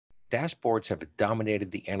Dashboards have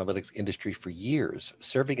dominated the analytics industry for years,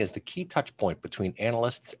 serving as the key touch point between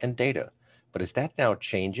analysts and data. But is that now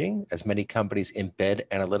changing as many companies embed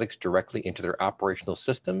analytics directly into their operational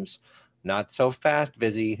systems? Not so fast,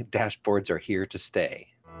 Vizzy. Dashboards are here to stay.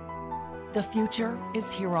 The future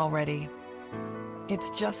is here already.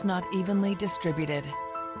 It's just not evenly distributed.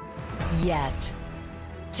 Yet.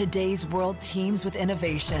 Today's world teems with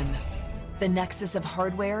innovation. The nexus of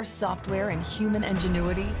hardware, software, and human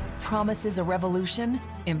ingenuity promises a revolution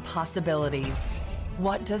in possibilities.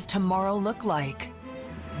 What does tomorrow look like?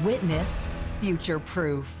 Witness future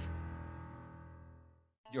proof.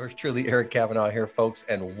 Yours truly, Eric Kavanagh here, folks.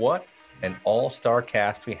 And what an all-star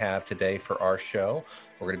cast we have today for our show.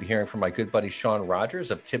 We're going to be hearing from my good buddy, Sean Rogers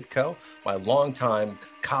of TIBCO. My longtime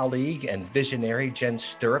colleague and visionary, Jen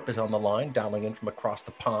Stirrup, is on the line, dialing in from across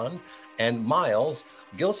the pond. And Miles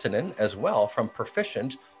Gilsonen as well from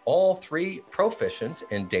Proficient, all three proficient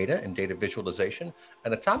in data and data visualization.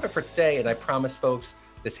 And the topic for today, and I promise folks,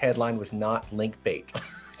 this headline was not link bait.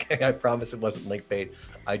 Okay, I promise it wasn't link bait.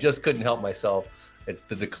 I just couldn't help myself. It's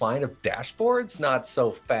the decline of dashboards, not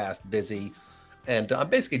so fast, busy. And I'm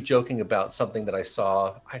basically joking about something that I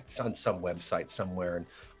saw on some website somewhere. And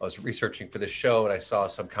I was researching for this show and I saw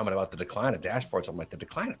some comment about the decline of dashboards. I'm like, the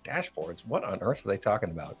decline of dashboards? What on earth are they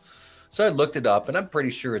talking about? So I looked it up and I'm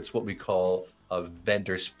pretty sure it's what we call a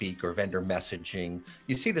vendor speak or vendor messaging.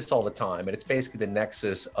 You see this all the time. And it's basically the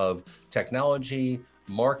nexus of technology,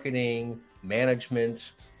 marketing,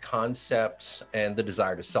 management, concepts, and the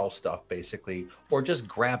desire to sell stuff basically, or just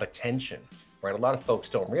grab attention, right? A lot of folks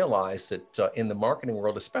don't realize that in the marketing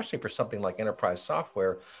world, especially for something like enterprise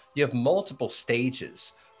software, you have multiple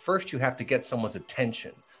stages. First, you have to get someone's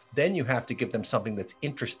attention. Then you have to give them something that's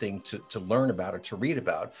interesting to learn about or to read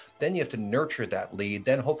about. Then you have to nurture that lead.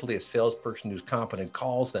 Then hopefully a salesperson who's competent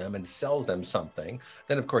calls them and sells them something.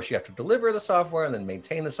 Then of course you have to deliver the software and then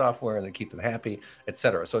maintain the software and then keep them happy, et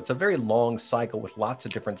cetera. So it's a very long cycle with lots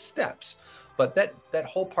of different steps. But that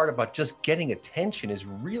whole part about just getting attention is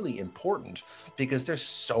really important because there's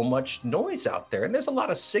so much noise out there and there's a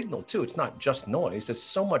lot of signal too. It's not just noise. There's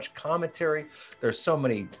so much commentary. There's so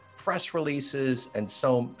many press releases and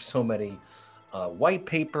so many white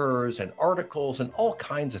papers and articles and all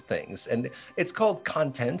kinds of things. And it's called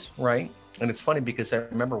content, right? And it's funny because I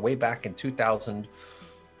remember way back in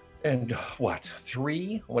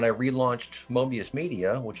 2003, when I relaunched Mobius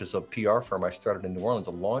Media, which is a PR firm I started in New Orleans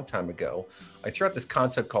a long time ago, I threw out this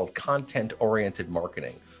concept called content-oriented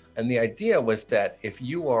marketing. And the idea was that if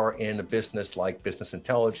you are in a business like business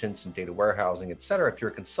intelligence and data warehousing, et cetera, if you're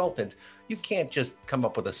a consultant, you can't just come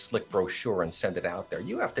up with a slick brochure and send it out there.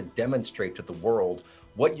 You have to demonstrate to the world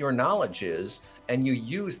what your knowledge is, and you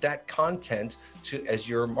use that content as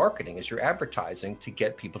your marketing, as your advertising to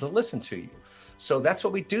get people to listen to you. So that's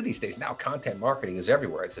what we do these days. Now content marketing is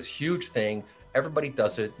everywhere. It's this huge thing. Everybody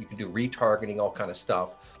does it. You can do retargeting, all kind of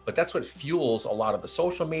stuff. But that's what fuels a lot of the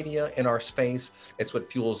social media in our space. It's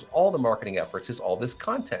what fuels all the marketing efforts, is all this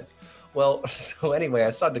content. Well, so anyway,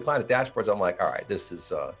 I saw decline of dashboards. I'm like, all right, this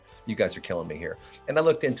is, you guys are killing me here. And I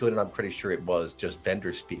looked into it and I'm pretty sure it was just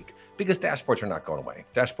vendor speak, because dashboards are not going away.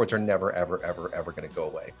 Dashboards are never, ever, ever, ever going to go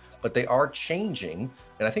away. But they are changing.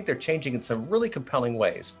 And I think they're changing in some really compelling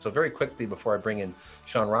ways. So very quickly, before I bring in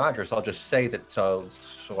Sean Rogers, I'll just say that, 2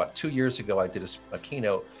 years ago, I did a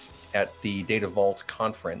keynote at the Data Vault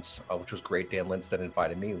conference, which was great. Dan Lindstedt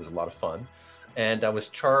invited me. It was a lot of fun. And I was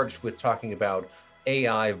charged with talking about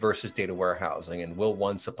AI versus data warehousing, and will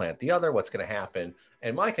one supplant the other? What's going to happen?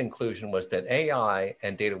 And my conclusion was that AI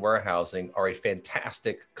and data warehousing are a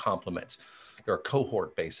fantastic complement. They're a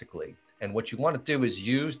cohort, basically. And what you want to do is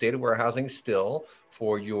use data warehousing still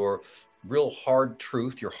for your real hard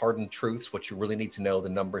truth, your hardened truths, what you really need to know, the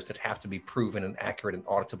numbers that have to be proven and accurate and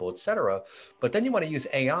auditable, et cetera. But then you want to use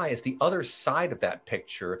AI as the other side of that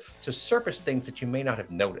picture to surface things that you may not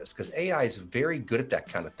have noticed, because AI is very good at that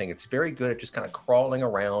kind of thing. It's very good at just kind of crawling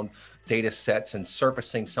around data sets and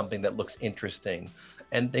surfacing something that looks interesting.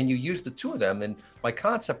 And then you use the two of them. And my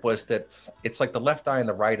concept was that it's like the left eye and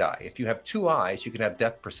the right eye. If you have two eyes, you can have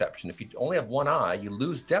depth perception. If you only have one eye, you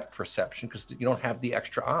lose depth perception because you don't have the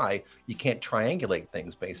extra eye. You can't triangulate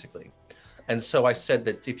things, basically. And so I said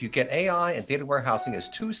that if you get AI and data warehousing as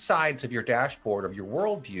two sides of your dashboard, of your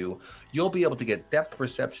worldview, you'll be able to get depth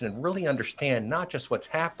perception and really understand not just what's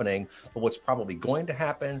happening, but what's probably going to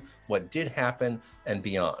happen, what did happen, and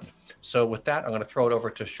beyond. So with that, I'm going to throw it over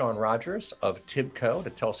to Sean Rogers of TIBCO to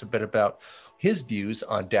tell us a bit about his views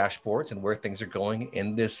on dashboards and where things are going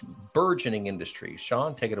in this burgeoning industry.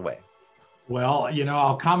 Sean, take it away. Well,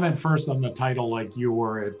 I'll comment first on the title like you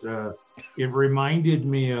were. It reminded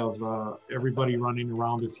me of everybody running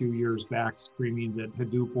around a few years back screaming that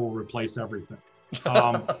Hadoop will replace everything.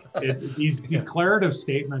 Um, these declarative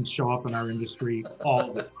statements show up in our industry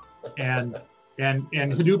all the time. And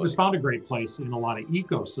That's Hadoop has funny. found a great place in a lot of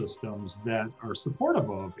ecosystems that are supportive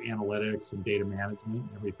of analytics and data management and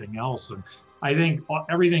everything else. And I think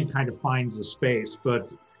everything kind of finds a space,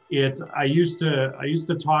 but I used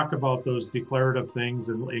to talk about those declarative things,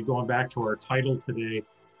 and going back to our title today,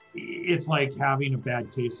 it's like having a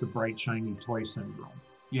bad case of bright shiny toy syndrome.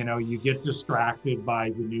 You know, you get distracted by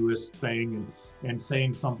the newest thing, and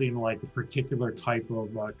saying something like a particular type of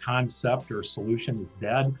concept or solution is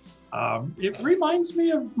dead. It reminds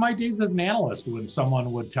me of my days as an analyst when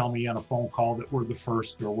someone would tell me on a phone call that we're the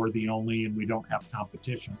first or we're the only and we don't have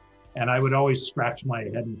competition. And I would always scratch my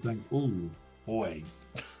head and think, ooh, boy,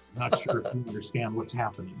 not sure if you understand what's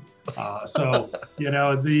happening. So,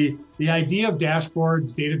 the idea of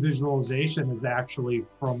dashboards, data visualization is actually,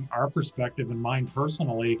 from our perspective and mine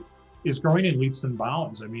personally, is growing in leaps and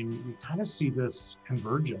bounds. I mean, we kind of see this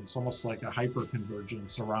convergence, almost like a hyper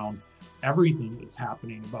convergence around everything that's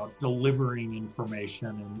happening about delivering information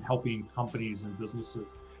and helping companies and businesses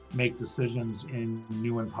make decisions in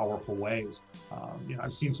new and powerful ways.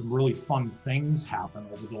 I've seen some really fun things happen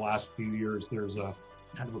over the last few years. There's a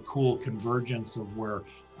kind of a cool convergence of where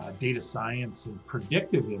data science and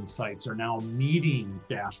predictive insights are now meeting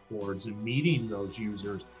dashboards and meeting those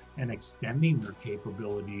users and extending their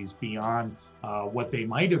capabilities beyond what they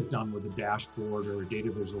might have done with a dashboard or a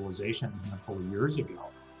data visualization a handful of years ago.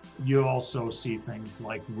 You also see things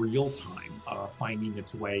like real time finding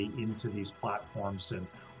its way into these platforms and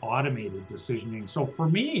automated decisioning. So for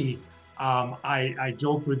me, I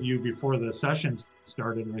joked with you before the session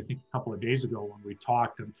started, and I think a couple of days ago when we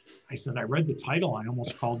talked, and I said, I read the title, I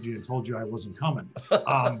almost called you and told you I wasn't coming.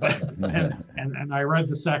 And I read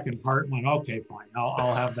the second part and went, okay, fine,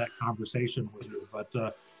 I'll have that conversation with you.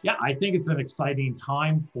 But yeah, I think it's an exciting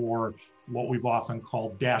time for what we've often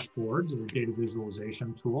called dashboards or data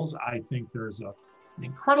visualization tools. I think there's an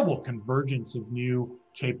incredible convergence of new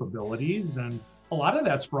capabilities, and a lot of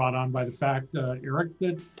that's brought on by the fact, Eric,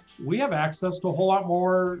 that we have access to a whole lot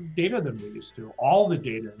more data than we used to. All the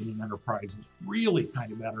data in an enterprise is really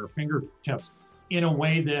kind of at our fingertips in a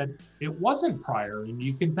way that it wasn't prior. And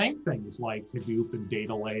you can thank things like Hadoop and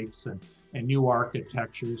data lakes and new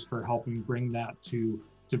architectures for helping bring that to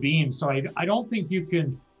being. So I don't think you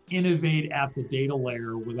can innovate at the data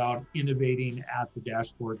layer without innovating at the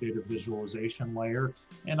dashboard data visualization layer.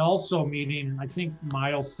 And also meeting, I think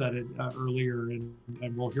Miles said it earlier, and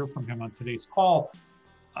we'll hear from him on today's call,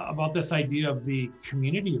 about this idea of the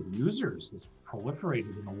community of users that's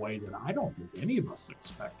proliferated in a way that I don't think any of us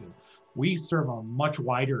expected. We serve a much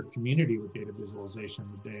wider community with data visualization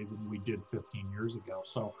today than we did 15 years ago.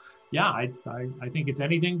 So yeah, I think it's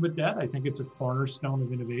anything but dead. I think it's a cornerstone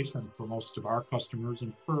of innovation for most of our customers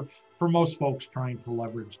and for most folks trying to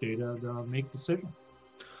leverage data to make decisions.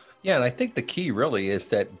 Yeah, and I think the key really is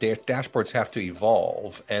that their dashboards have to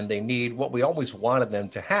evolve, and they need what we always wanted them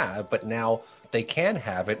to have, but now they can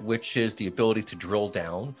have it, which is the ability to drill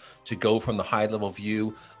down, to go from the high level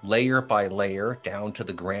view layer by layer down to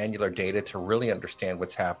the granular data to really understand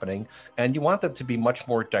what's happening. And you want them to be much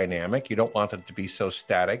more dynamic. You don't want them to be so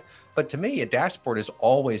static. But to me, a dashboard is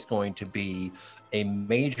always going to be a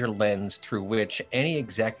major lens through which any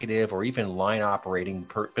executive or even line operating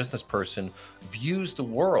business person views the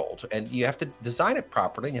world. And you have to design it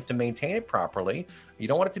properly, and you have to maintain it properly. You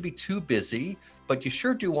don't want it to be too busy, but you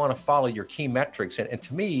sure do want to follow your key metrics. And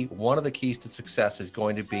to me, one of the keys to success is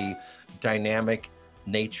going to be dynamic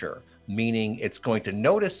nature, meaning it's going to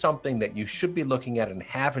notice something that you should be looking at and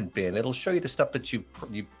haven't been. It'll show you the stuff that you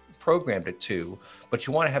programmed it to, but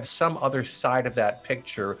you want to have some other side of that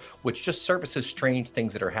picture, which just surfaces strange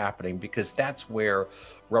things that are happening, because that's where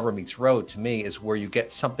rubber meets road, to me, is where you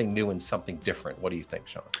get something new and something different. What do you think,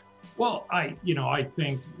 Sean? Well, I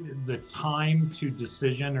think the time to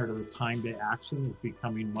decision or the time to action is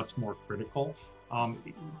becoming much more critical.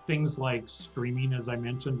 Things like streaming, as I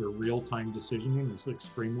mentioned, or real-time decisioning is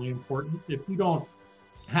extremely important. If you don't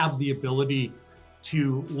have the ability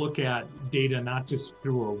to look at data not just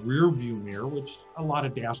through a rear view mirror, which a lot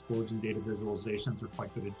of dashboards and data visualizations are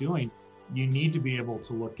quite good at doing, you need to be able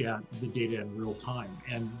to look at the data in real time.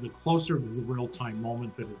 And the closer to the real time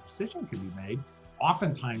moment that a decision can be made,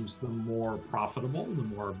 oftentimes the more profitable, the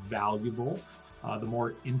more valuable, the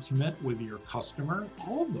more intimate with your customer.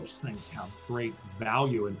 All of those things have great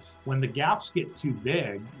value. And when the gaps get too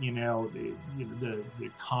big,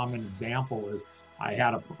 the common example is, I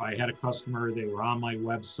had a customer, they were on my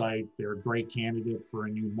website, they're a great candidate for a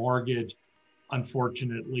new mortgage.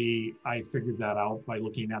 Unfortunately, I figured that out by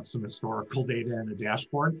looking at some historical data in a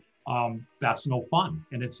dashboard. That's no fun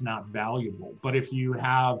and it's not valuable. But if you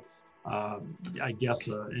have, I guess,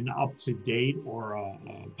 an up-to-date or a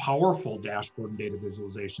powerful dashboard and data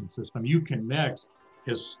visualization system, you can mix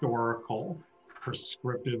historical,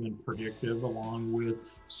 prescriptive, and predictive along with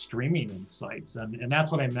streaming insights. And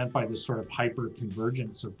that's what I meant by this sort of hyper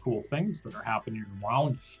convergence of cool things that are happening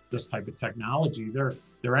around this type of technology.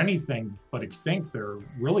 They're anything but extinct. They're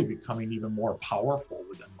really becoming even more powerful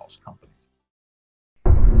within most companies.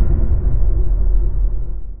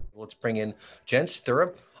 Let's bring in Jen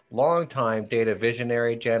Stirrup, longtime data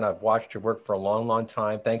visionary. Jen, I've watched your work for a long, long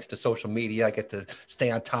time. Thanks to social media, I get to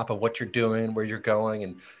stay on top of what you're doing, where you're going.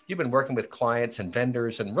 And you've been working with clients and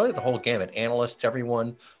vendors and really the whole gamut, analysts,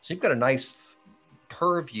 everyone. So you've got a nice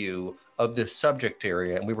purview of this subject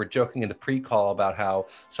area. And we were joking in the pre-call about how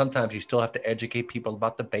sometimes you still have to educate people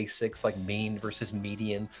about the basics, like mean versus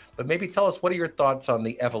median. But maybe tell us, what are your thoughts on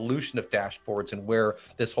the evolution of dashboards and where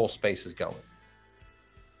this whole space is going?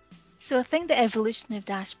 So I think the evolution of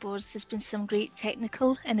dashboards, there's been some great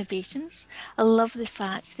technical innovations. I love the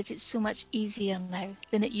fact that it's so much easier now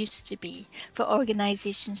than it used to be for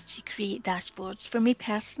organizations to create dashboards. For me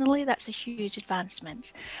personally, that's a huge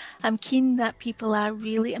advancement. I'm keen that people are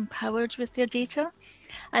really empowered with their data,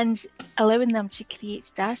 and allowing them to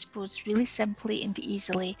create dashboards really simply and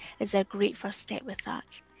easily is a great first step with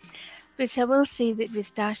that. But I will say that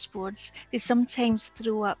with dashboards, they sometimes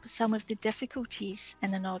throw up some of the difficulties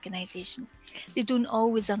in an organisation. They don't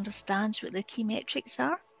always understand what their key metrics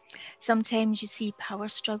are. Sometimes you see power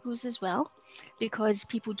struggles as well, because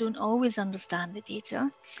people don't always understand the data,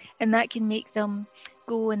 and that can make them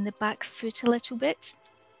go in the back foot a little bit.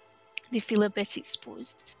 They feel a bit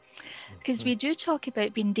exposed. Because we do talk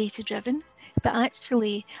about being data driven, but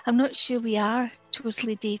actually, I'm not sure we are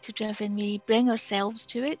totally data driven. We bring ourselves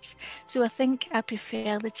to it. So I think I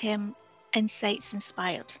prefer the term insights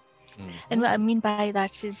inspired. And what I mean by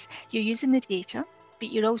that is you're using the data,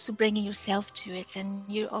 but you're also bringing yourself to it and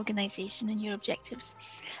your organization and your objectives.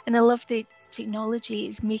 And I love the technology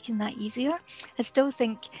is making that easier. I still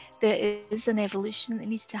think there is an evolution that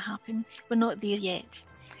needs to happen. We're not there yet.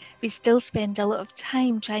 We still spend a lot of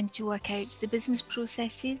time trying to work out the business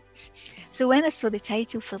processes. So when I saw the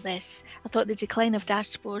title for this, I thought the decline of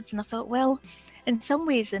dashboards, and I thought, well, in some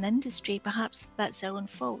ways in industry, perhaps that's our own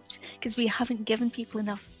fault because we haven't given people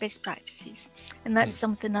enough best practices. And that's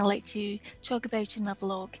something I like to talk about in my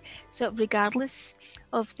blog. So regardless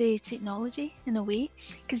of the technology in a way,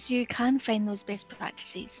 because you can find those best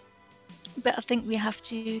practices. But I think we have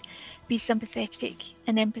to be sympathetic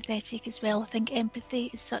and empathetic as well. I think empathy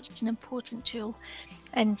is such an important tool,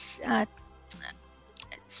 and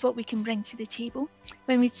it's what we can bring to the table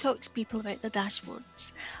when we talk to people about the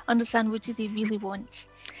dashboards. Understand, what do they really want?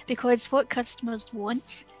 Because what customers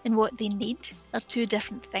want and what they need are two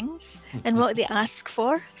different things, and what they ask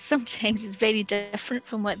for sometimes is very different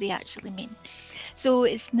from what they actually mean. So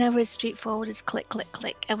it's never as straightforward as click, click,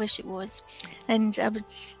 click. I wish it was. And I would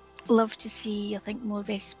love to see, I think, more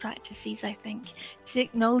best practices. I think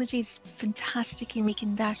technology is fantastic in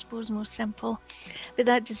making dashboards more simple, but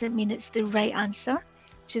that doesn't mean it's the right answer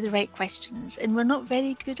to the right questions. And we're not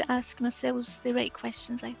very good at asking ourselves the right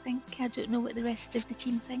questions, I think. I don't know what the rest of the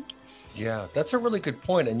team think. Yeah, that's a really good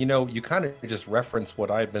point. And, you know, you kind of just referenced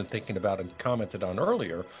what I've been thinking about and commented on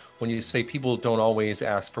earlier when you say people don't always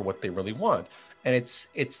ask for what they really want. And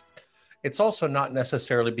it's also not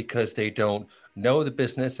necessarily because they don't know the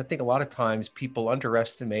business. I think a lot of times people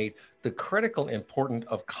underestimate the critical importance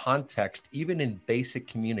of context, even in basic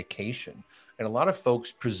communication. And a lot of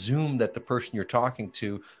folks presume that the person you're talking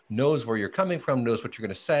to knows where you're coming from, knows what you're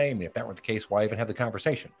going to say. I mean, if that were the case, why even have the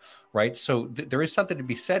conversation, right? So there is something to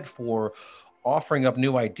be said for offering up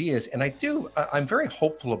new ideas. And I'm very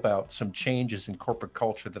hopeful about some changes in corporate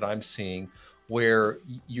culture that I'm seeing, where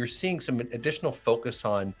you're seeing some additional focus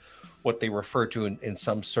on what they refer to in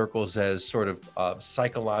some circles as sort of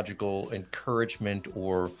psychological encouragement,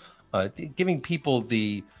 or giving people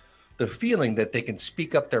the feeling that they can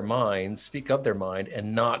speak of their mind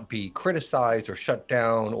and not be criticized or shut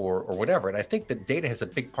down or whatever. And I think that data has a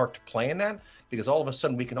big part to play in that, because all of a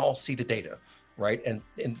sudden we can all see the data, right? And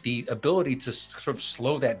the ability to sort of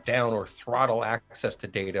slow that down or throttle access to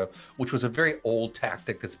data, which was a very old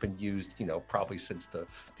tactic that's been used, you know, probably since the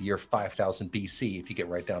year 5000 BC, if you get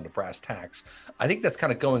right down to brass tacks. I think that's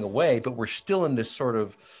kind of going away, but we're still in this sort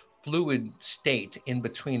of fluid state in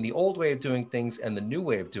between the old way of doing things and the new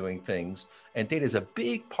way of doing things. And data is a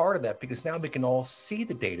big part of that, because now we can all see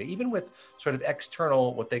the data, even with sort of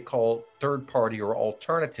external, what they call third party or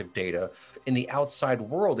alternative data in the outside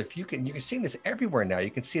world. If you can see this everywhere now.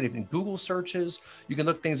 You can see it in Google searches. You can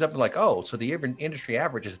look things up and like, oh, so the industry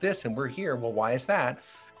average is this and we're here. Well, why is that?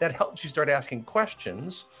 That helps you start asking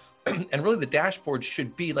questions. And really the dashboard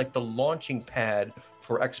should be like the launching pad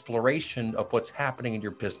for exploration of what's happening in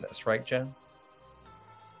your business, right, Jen?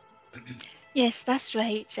 Yes, that's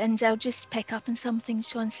right. And I'll just pick up on something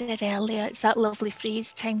Sean said earlier. It's that lovely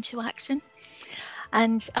phrase, time to action.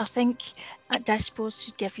 And I think dashboards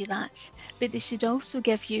should give you that, but they should also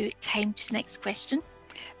give you time to next question.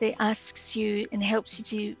 That asks you and helps you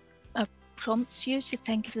to prompts you to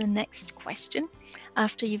think of the next question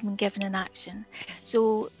after you've been given an action.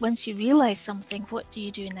 So once you realize something, what do you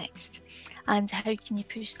do next? And how can you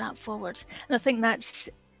push that forward? And I think that's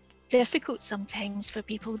difficult sometimes for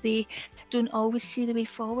people. They don't always see the way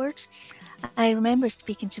forward. I remember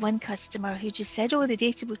speaking to one customer who just said, oh, the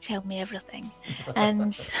data will tell me everything.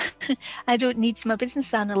 And I don't need my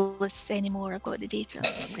business analysts anymore. I've got the data.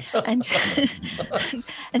 And,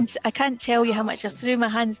 and I can't tell you how much I threw my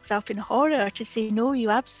hands up in horror to say, no, you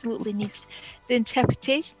absolutely need the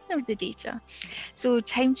interpretation of the data. So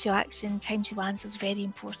time to action, time to answer is very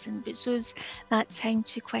important, but so is that time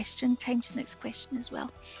to question, time to next question as well.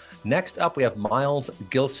 Next up, we have Miles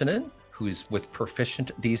Gilsonen, who's with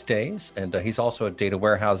Proficient these days, and he's also a data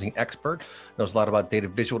warehousing expert, knows a lot about data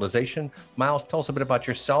visualization. Miles, tell us a bit about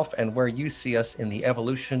yourself and where you see us in the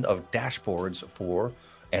evolution of dashboards for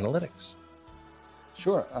analytics.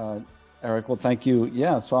 Sure, Eric, well, thank you.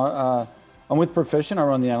 Yeah, so I'm with Proficient. I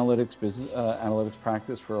run the analytics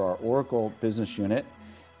practice for our Oracle business unit.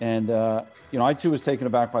 And, I too was taken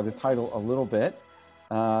aback by the title a little bit.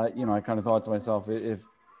 I kind of thought to myself,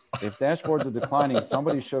 if dashboards are declining,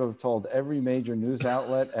 somebody should have told every major news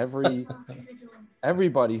outlet,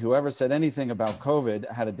 everybody who ever said anything about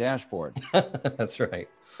COVID had a dashboard. That's right.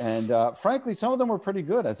 And frankly, some of them were pretty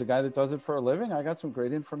good. As a guy that does it for a living, I got some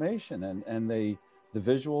great information, and the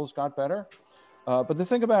visuals got better. But the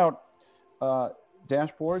thing about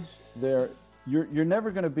dashboards, you're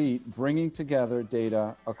never going to beat bringing together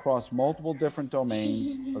data across multiple different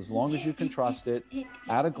domains, as long as you can trust it.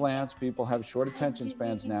 At a glance, people have short attention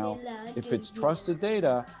spans now. If it's trusted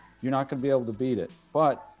data, you're not going to be able to beat it.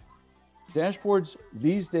 But dashboards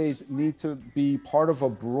these days need to be part of a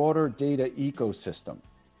broader data ecosystem.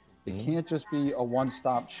 It can't just be a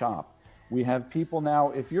one-stop shop. We have people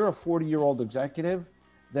now, if you're a 40-year-old executive,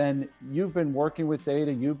 then you've been working with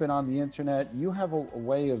data, you've been on the internet, you have a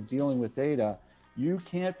way of dealing with data. You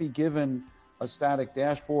can't be given a static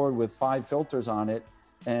dashboard with 5 filters on it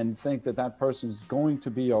and think that that person's going to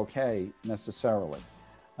be okay necessarily.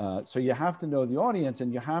 So you have to know the audience,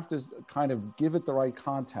 and you have to kind of give it the right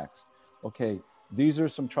context. Okay, these are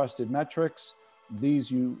some trusted metrics. These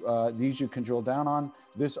you can drill down on.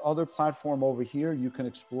 This other platform over here, you can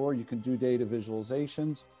explore, you can do data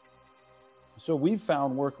visualizations. So we've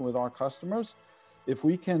found, working with our customers, if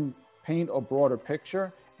we can paint a broader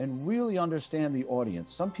picture and really understand the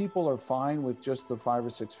audience. Some people are fine with just the 5 or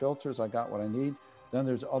 6 filters. I got what I need. Then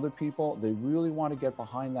there's other people, they really want to get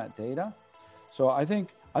behind that data. So I think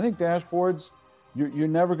dashboards, you're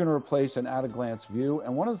never going to replace an at-a-glance view.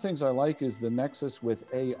 And one of the things I like is the nexus with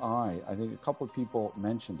AI. I think a couple of people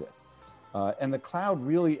mentioned it. And the cloud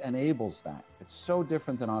really enables that. It's so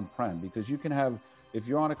different than on-prem, because you can have, if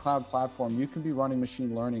you're on a cloud platform, you can be running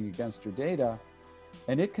machine learning against your data,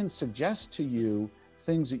 and it can suggest to you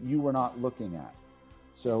things that you were not looking at.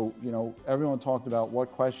 So, everyone talked about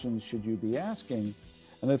what questions should you be asking.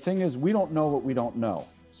 And the thing is, we don't know what we don't know.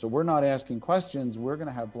 So we're not asking questions, we're going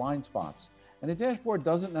to have blind spots. And a dashboard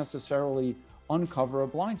doesn't necessarily uncover a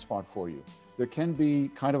blind spot for you. There can be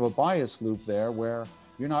kind of a bias loop there where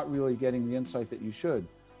you're not really getting the insight that you should.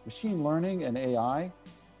 Machine learning and AI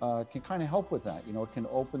can kind of help with that. It can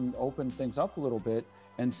open things up a little bit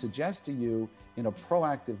and suggest to you in a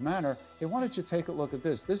proactive manner, hey, why don't you take a look at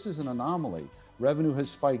this? This is an anomaly. Revenue has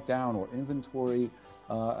spiked down, or inventory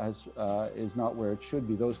is not where it should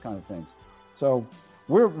be, those kind of things. So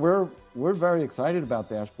we're very excited about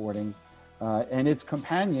dashboarding and its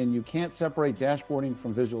companion. You can't separate dashboarding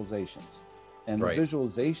from visualizations. And right. The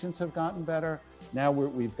visualizations have gotten better. Now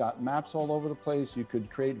we've got maps all over the place. You could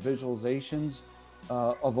create visualizations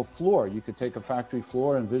of a floor. You could take a factory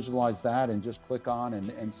floor and visualize that and just click on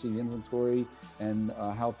and see inventory and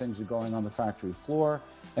how things are going on the factory floor.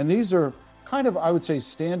 And these are kind of, I would say,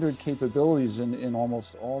 standard capabilities in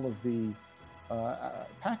almost all of the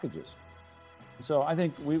packages. So I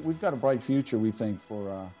think we've got a bright future, we think,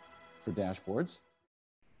 for for dashboards.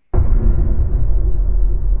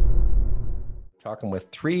 Talking with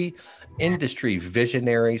three industry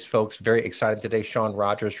visionaries, folks. Very excited today. Sean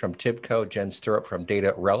Rogers from Tibco, Jen Stirrup from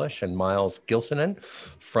Data Relish, and Miles Gilsonen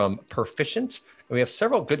from Perficient. And we have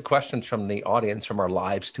several good questions from the audience, from our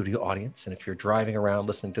live studio audience. And if you're driving around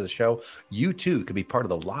listening to the show, you too could be part of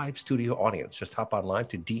the live studio audience. Just hop online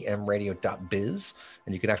to dmradio.biz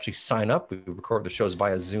and you can actually sign up. We record the shows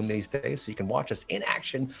via Zoom these days, so you can watch us in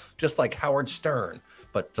action, just like Howard Stern,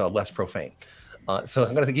 but less profane. So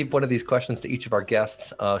I'm going to give one of these questions to each of our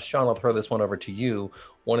guests. Sean, I'll throw this one over to you.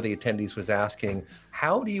 One of the attendees was asking,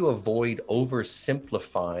 how do you avoid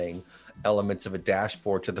oversimplifying elements of a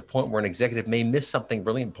dashboard to the point where an executive may miss something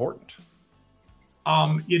really important?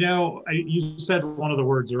 You said one of the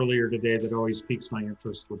words earlier today that always piques my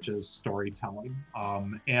interest, which is storytelling.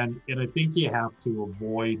 And I think you have to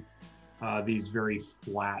avoid these very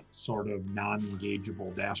flat, sort of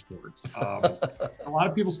non-engageable dashboards. A lot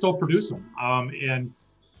of people still produce them. And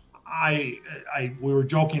we were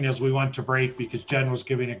joking as we went to break because Jen was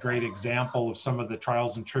giving a great example of some of the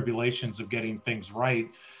trials and tribulations of getting things right.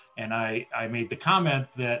 And I made the comment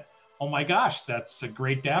that, oh my gosh, that's a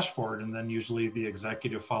great dashboard. And then usually the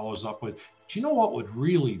executive follows up with, do you know what would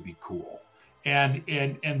really be cool? And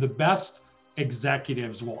the best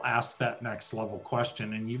executives will ask that next level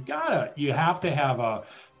question, and you have to have a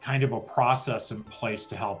kind of a process in place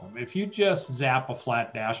to help them. If you just zap a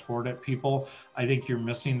flat dashboard at people, I think you're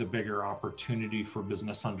missing the bigger opportunity for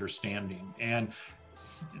business understanding. And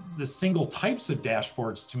the single types of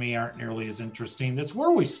dashboards to me aren't nearly as interesting. That's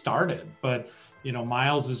where we started, but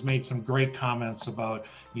Miles has made some great comments about,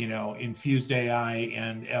 infused AI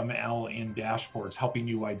and ML in dashboards, helping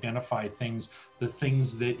you identify the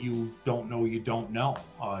things that you don't know,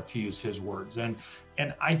 to use his words. And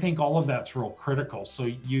I think all of that's real critical. So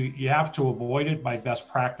you have to avoid it by best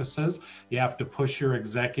practices. You have to push your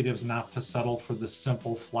executives not to settle for the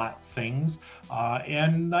simple, flat things.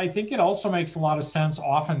 And I think it also makes a lot of sense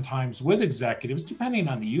oftentimes with executives, depending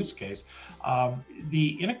on the use case.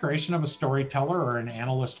 The integration of a storyteller or an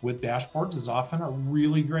analyst with dashboards is often a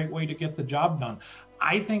really great way to get the job done.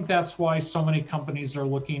 I think that's why so many companies are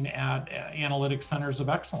looking at analytic centers of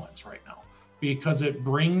excellence right now, because it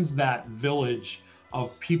brings that village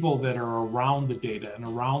of people that are around the data and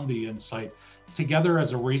around the insight together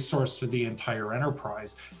as a resource for the entire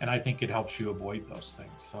enterprise. And I think it helps you avoid those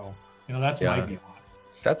things. So, that's my view on it.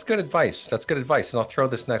 That's good advice. That's good advice. And I'll throw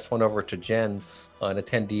this next one over to Jen. An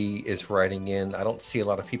attendee is writing in, I don't see a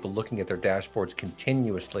lot of people looking at their dashboards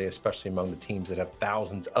continuously, especially among the teams that have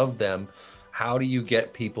thousands of them. How do you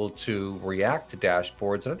get people to react to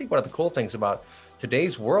dashboards? And I think one of the cool things about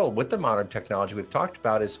today's world with the modern technology we've talked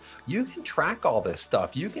about is you can track all this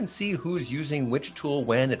stuff. You can see who's using which tool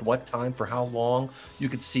when, at what time, for how long. You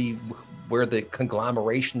can see where the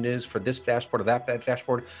conglomeration is for this dashboard or that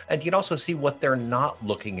dashboard. And you can also see what they're not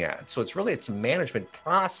looking at. So it's a management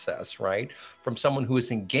process, right? From someone who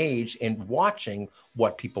is engaged in watching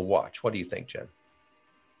what people watch. What do you think, Jen?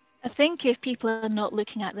 I think if people are not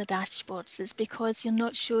looking at the dashboards, it's because you're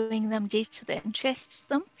not showing them data that interests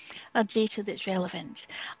them or data that's relevant.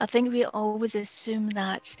 I think we always assume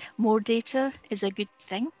that more data is a good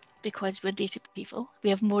thing because we're data people.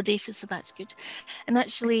 We have more data, so that's good. And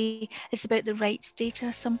actually, it's about the rights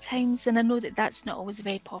data sometimes. And I know that that's not always a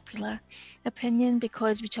very popular opinion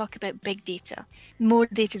because we talk about big data. More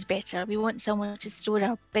data is better. We want someone to store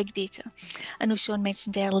our big data. I know Sean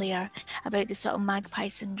mentioned earlier about the sort of magpie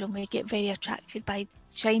syndrome. We get very attracted by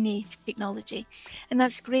shiny technology, and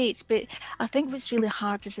that's great. But I think what's really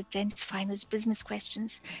hard is identifying those business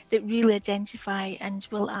questions that really identify and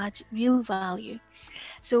will add real value.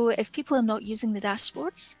 So if people are not using the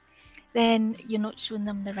dashboards, then you're not showing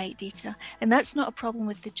them the right data. And that's not a problem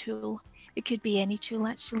with the tool. It could be any tool,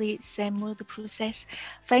 actually. It's more the process.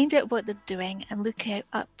 Find out what they're doing and look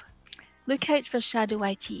out for shadow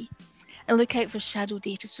IT and look out for shadow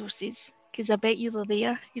data sources, because I bet you they're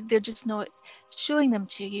there. They're just not showing them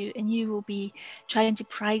to you, and you will be trying to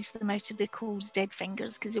prise them out of the coal's dead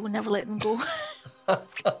fingers because they will never let them go.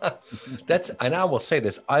 And I will say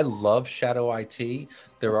this, I love shadow IT.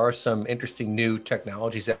 There are some interesting new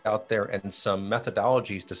technologies out there and some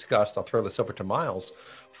methodologies discussed. I'll throw this over to Miles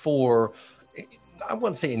for, I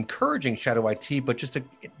wouldn't say encouraging shadow IT, but just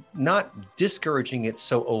not discouraging it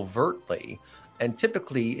so overtly. And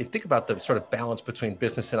typically, think about the sort of balance between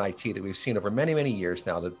business and IT that we've seen over many, many years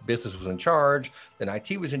now. The business was in charge, then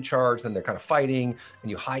IT was in charge, then they're kind of fighting, and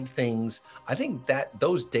you hide things. I think that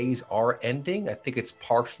those days are ending. I think it's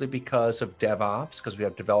partially because of DevOps, because we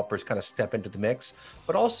have developers kind of step into the mix,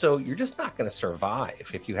 but also you're just not going to survive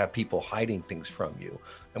if you have people hiding things from you.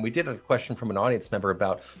 And we did a question from an audience member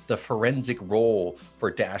about the forensic role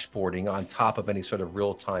for dashboarding on top of any sort of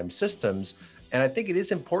real-time systems. And I think it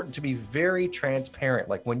is important to be very transparent.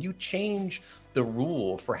 Like when you change the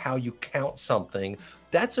rule for how you count something,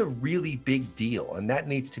 that's a really big deal, and that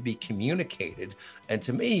needs to be communicated. And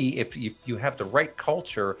to me, if you have the right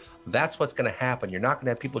culture, that's what's going to happen. You're not going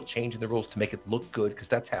to have people changing the rules to make it look good, because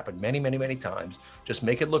that's happened many, many, many times. Just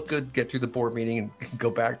make it look good, get through the board meeting, and go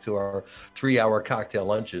back to our 3-hour cocktail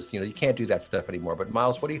lunches. You can't do that stuff anymore. But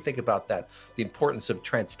Miles, what do you think about that? The importance of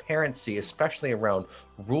transparency, especially around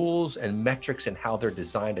rules and metrics and how they're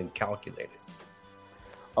designed and calculated.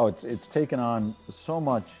 Oh, it's taken on so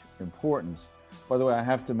much importance. By the way, I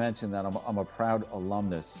have to mention that I'm a proud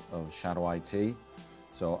alumnus of Shadow IT.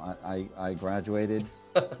 So I graduated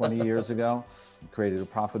 20 years ago, created a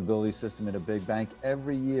profitability system in a big bank.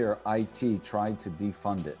 Every year, IT tried to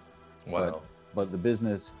defund it. Wow. But the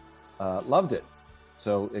business loved it,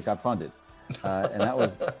 so it got funded. And that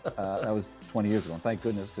was 20 years ago. And thank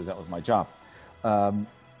goodness, because that was my job.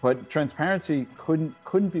 But transparency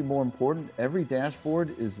couldn't be more important. Every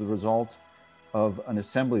dashboard is the result of an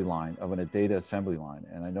assembly line, of a data assembly line.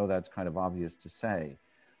 And I know that's kind of obvious to say,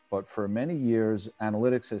 but for many years,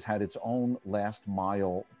 analytics has had its own last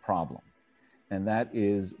mile problem. And that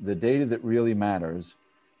is the data that really matters.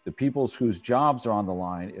 The people whose jobs are on the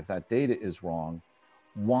line, if that data is wrong,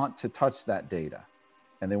 want to touch that data,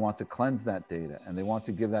 and they want to cleanse that data, and they want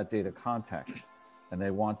to give that data context, and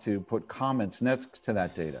they want to put comments next to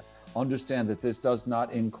that data. Understand that this does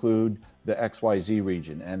not include the XYZ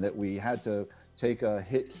region, and that we had to take a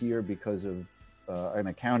hit here because of an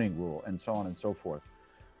accounting rule, and so on and so forth.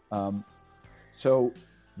 So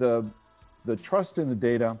the trust in the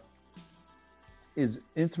data is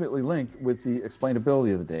intimately linked with the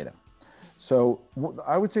explainability of the data. So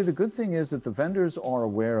I would say the good thing is that the vendors are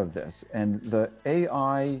aware of this, and the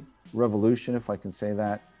AI revolution, if I can say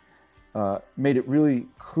that, made it really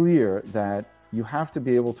clear that you have to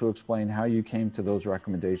be able to explain how you came to those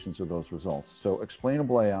recommendations or those results. So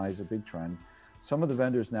explainable AI is a big trend. Some of the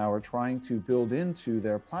vendors now are trying to build into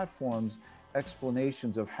their platforms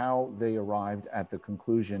explanations of how they arrived at the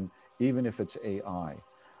conclusion, even if it's AI.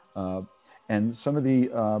 And some of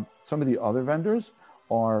the other vendors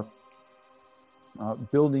are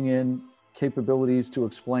building in capabilities to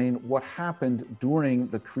explain what happened during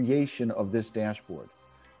the creation of this dashboard.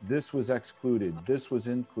 This was excluded, this was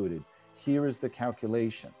included. Here is the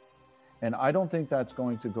calculation. And I don't think that's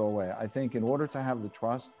going to go away. I think in order to have the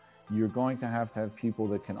trust, you're going to have people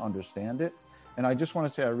that can understand it. And I just want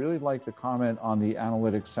to say, I really like the comment on the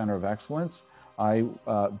Analytics Center of Excellence. I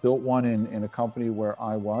built one in a company where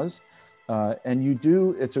I was. And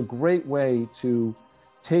it's a great way to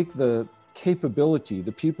take the capability,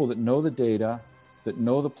 the people that know the data, that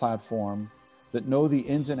know the platform, that know the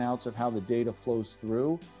ins and outs of how the data flows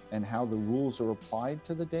through and how the rules are applied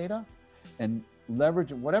to the data, and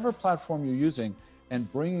leverage whatever platform you're using and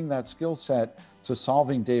bringing that skill set to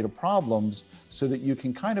solving data problems so that you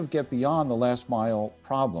can kind of get beyond the last mile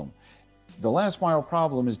problem. The last mile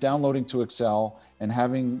problem is downloading to Excel and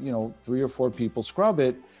having 3 or 4 people scrub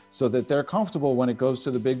it so that they're comfortable when it goes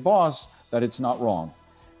to the big boss that it's not wrong.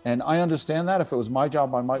 And I understand that. If it was my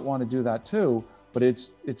job, I might want to do that too, but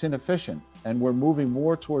it's inefficient, and we're moving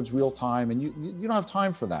more towards real time, and you don't have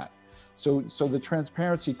time for that. So the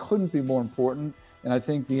transparency couldn't be more important, and I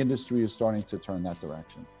think the industry is starting to turn that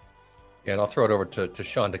direction. Yeah, and I'll throw it over to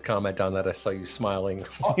Sean to comment on that. I saw you smiling.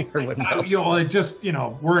 It just,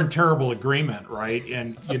 we're in terrible agreement, right?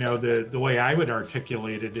 And the way I would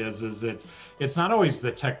articulate it is it's not always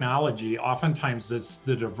the technology. Oftentimes it's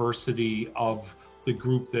the diversity of the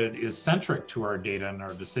group that is centric to our data and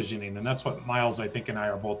our decisioning. And that's what Miles, I think, and I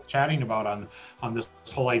are both chatting about on this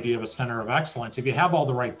whole idea of a center of excellence. If you have all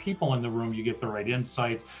the right people in the room, you get the right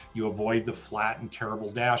insights, you avoid the flat and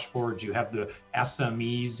terrible dashboards, you have the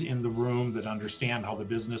SMEs in the room that understand how the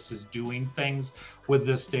business is doing things with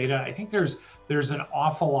this data. I think there's an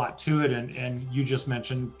awful lot to it, and you just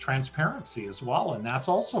mentioned transparency as well, and that's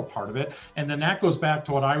also part of it. And then that goes back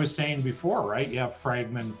to what I was saying before, right? You have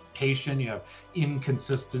fragmentation, you have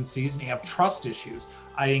inconsistencies, and you have trust issues.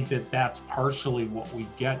 I think that's partially what we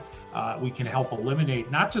get. We can help eliminate,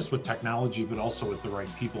 not just with technology, but also with the right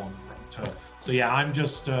people in the room too. So yeah, I'm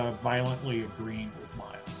just violently agreeing with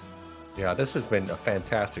Miles. Yeah, this has been a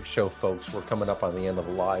fantastic show, folks. We're coming up on the end of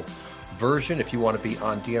the live version. If you want to be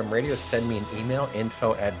on DM Radio, send me an email,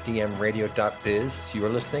 info@dmradio.biz. So you're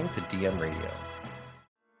listening to DM Radio.